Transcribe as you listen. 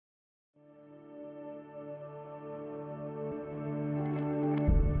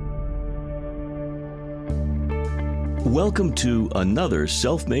Welcome to another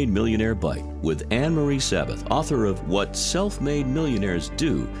Self-Made Millionaire Bite with Anne-Marie Sabath, author of What Self-Made Millionaires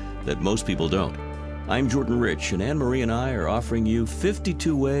Do That Most People Don't. I'm Jordan Rich, and Anne-Marie and I are offering you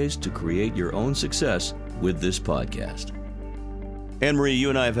 52 ways to create your own success with this podcast. Anne-Marie, you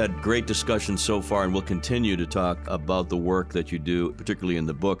and I have had great discussions so far, and we'll continue to talk about the work that you do, particularly in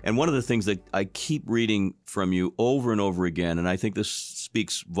the book. And one of the things that I keep reading from you over and over again, and I think this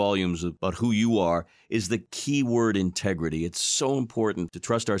speaks volumes about who you are, is the key word integrity. It's so important to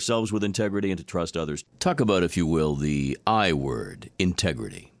trust ourselves with integrity and to trust others. Talk about, if you will, the I word,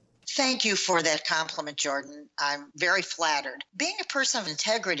 integrity. Thank you for that compliment, Jordan. I'm very flattered. Being a person of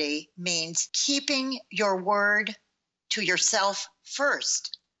integrity means keeping your word to yourself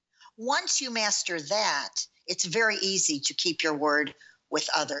first. Once you master that, it's very easy to keep your word with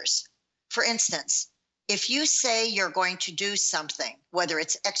others. For instance, if you say you're going to do something, whether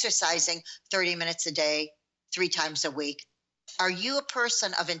it's exercising 30 minutes a day, 3 times a week, are you a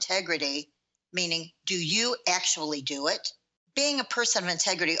person of integrity? Meaning, do you actually do it? Being a person of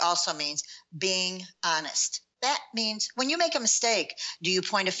integrity also means being honest. That means when you make a mistake, do you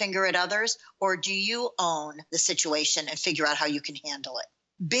point a finger at others, or do you own the situation and figure out how you can handle it?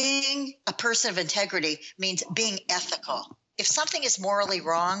 Being a person of integrity means being ethical. If something is morally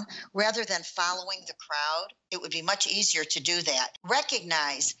wrong, rather than following the crowd, it would be much easier to do that.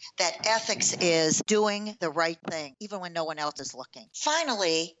 Recognize that ethics is doing the right thing, even when no one else is looking.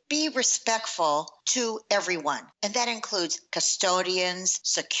 Finally, be respectful to everyone, and that includes custodians,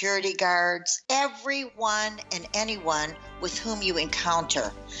 security guards, everyone and anyone with whom you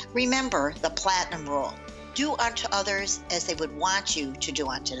encounter. Remember the platinum rule. Do unto others as they would want you to do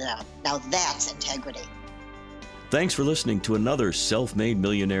unto them. Now that's integrity. Thanks for listening to another Self-Made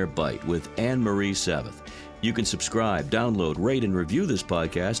Millionaire Bite with Anne-Marie Sabath. You can subscribe, download, rate, and review this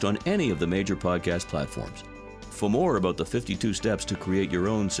podcast on any of the major podcast platforms. For more about the 52 steps to create your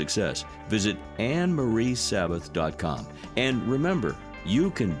own success, visit AnneMarieSabath.com. And remember,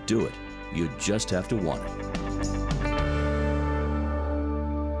 you can do it. You just have to want it.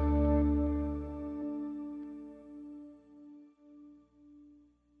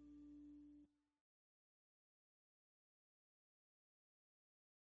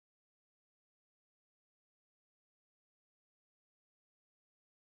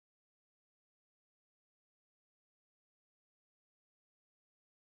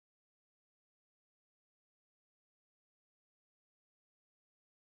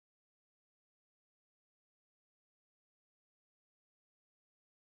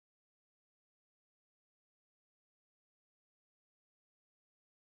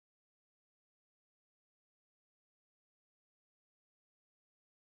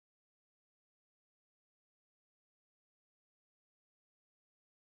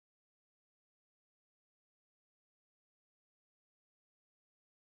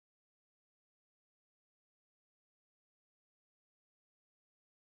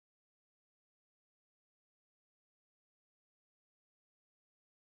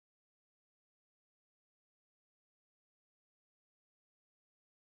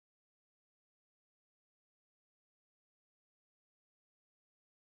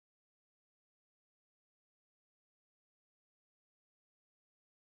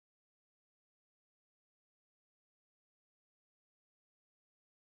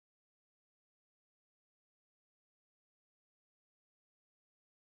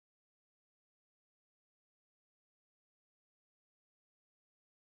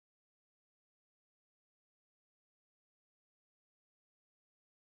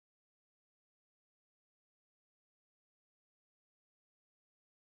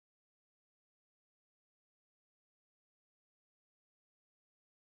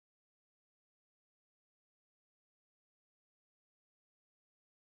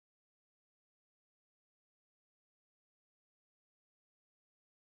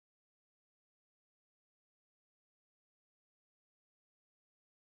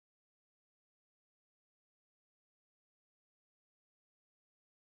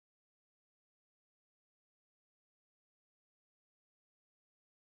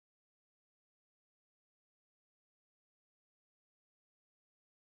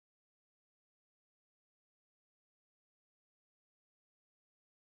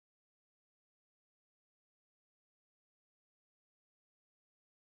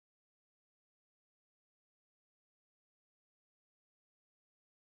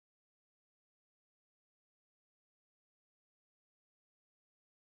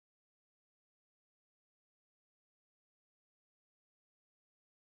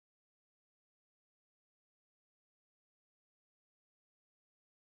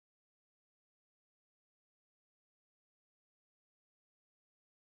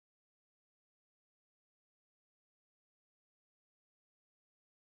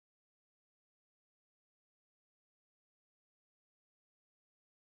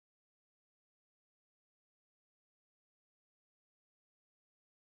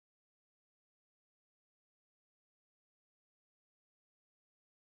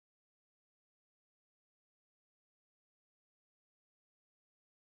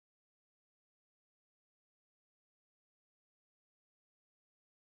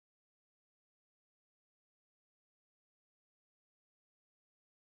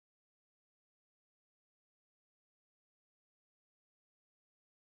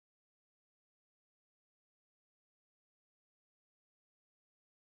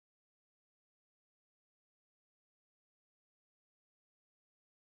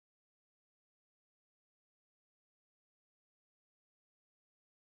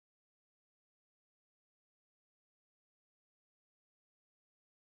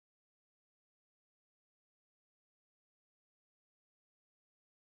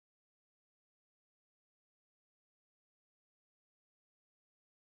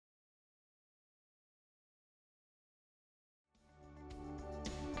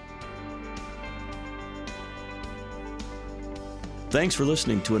 Thanks for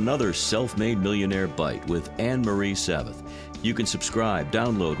listening to another Self-Made Millionaire Bite with Anne-Marie Sabath. You can subscribe,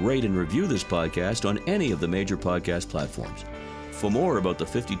 download, rate, and review this podcast on any of the major podcast platforms. For more about the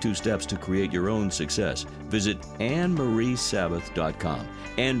 52 steps to create your own success, visit AnneMarieSabath.com.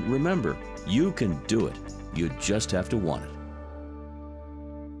 And remember, you can do it. You just have to want it.